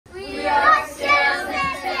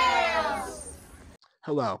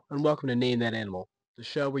Hello, and welcome to Name That Animal, the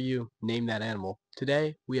show where you name that animal.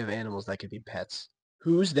 Today, we have animals that could be pets.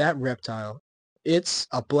 Who's that reptile? It's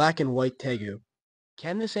a black and white tegu.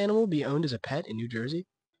 Can this animal be owned as a pet in New Jersey?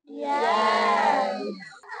 Yes.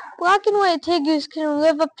 Black and white tegus can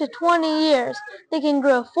live up to 20 years. They can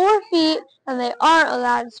grow 4 feet, and they aren't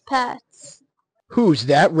allowed as pets. Who's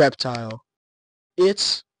that reptile?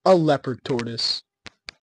 It's a leopard tortoise.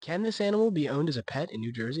 Can this animal be owned as a pet in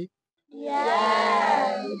New Jersey? Yes.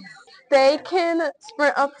 They can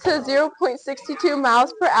sprint up to 0.62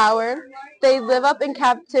 miles per hour. They live up in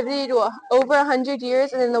captivity to over 100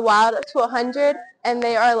 years and in the wild up to 100, and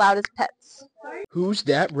they are allowed as pets. Who's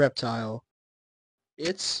that reptile?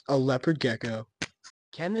 It's a leopard gecko.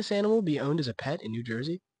 Can this animal be owned as a pet in New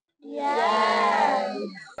Jersey? Yes.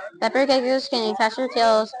 Leopard geckos can use faster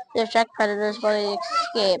tails to distract predators while they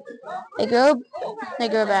escape. They grow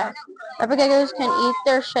back. Leopard geckos can eat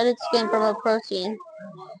their shredded skin for more protein.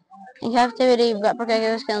 In captivity, leopard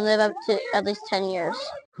geckos can live up to at least 10 years.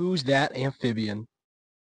 Who's that amphibian?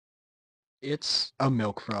 It's a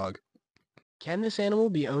milk frog. Can this animal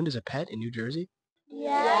be owned as a pet in New Jersey?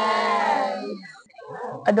 Yes.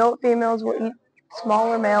 Adult females will eat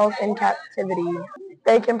smaller males in captivity.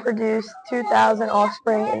 They can produce 2,000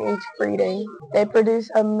 offspring in each breeding. They produce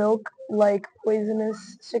a milk-like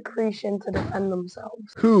poisonous secretion to defend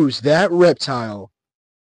themselves. Who's that reptile?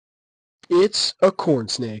 It's a corn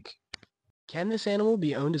snake. Can this animal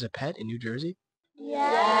be owned as a pet in New Jersey?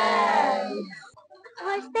 Yes.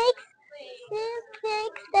 For snakes,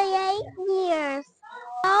 they 8 years.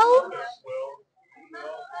 So,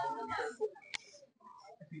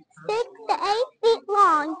 6 to 8 feet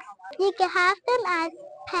long. You can have them as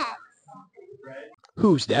pets.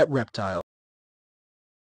 Who's that reptile?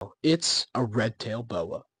 It's a red-tailed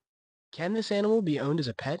boa. Can this animal be owned as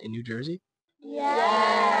a pet in New Jersey?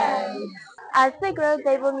 Yes. As they grow,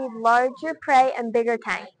 they will need larger prey and bigger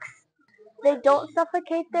tanks. They don't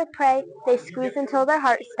suffocate their prey, they squeeze until their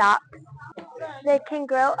heart stops. They can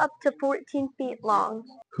grow up to 14 feet long.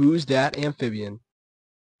 Who's that amphibian?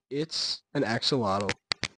 It's an axolotl.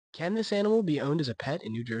 Can this animal be owned as a pet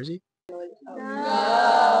in New Jersey?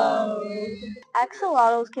 No.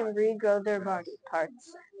 Axolotls can regrow their body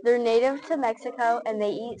parts. They're native to Mexico and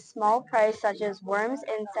they eat small prey such as worms,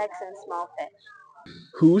 insects, and small fish.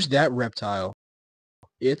 Who's that reptile?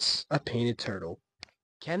 It's a painted turtle.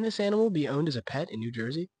 Can this animal be owned as a pet in New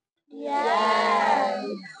Jersey? Yes.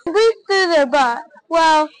 They breathe through their butt.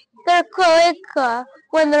 Well, their cloaca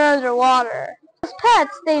when they're underwater. As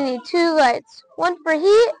pets, they need 2 lights, one for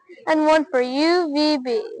heat and one for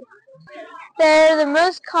UVB. They're the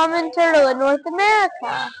most common turtle in North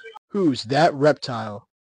America. Who's that reptile?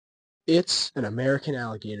 It's an American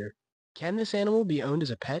alligator. Can this animal be owned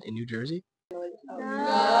as a pet in New Jersey?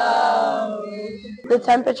 No. The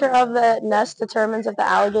temperature of the nest determines if the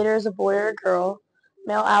alligator is a boy or a girl.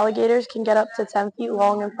 Male alligators can get up to 10 feet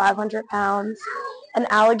long and 500 pounds. An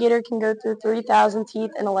alligator can go through 3,000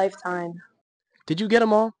 teeth in a lifetime. Did you get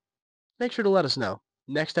them all? Make sure to let us know.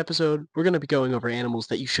 Next episode, we're going to be going over animals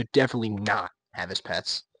that you should definitely not have as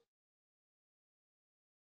pets.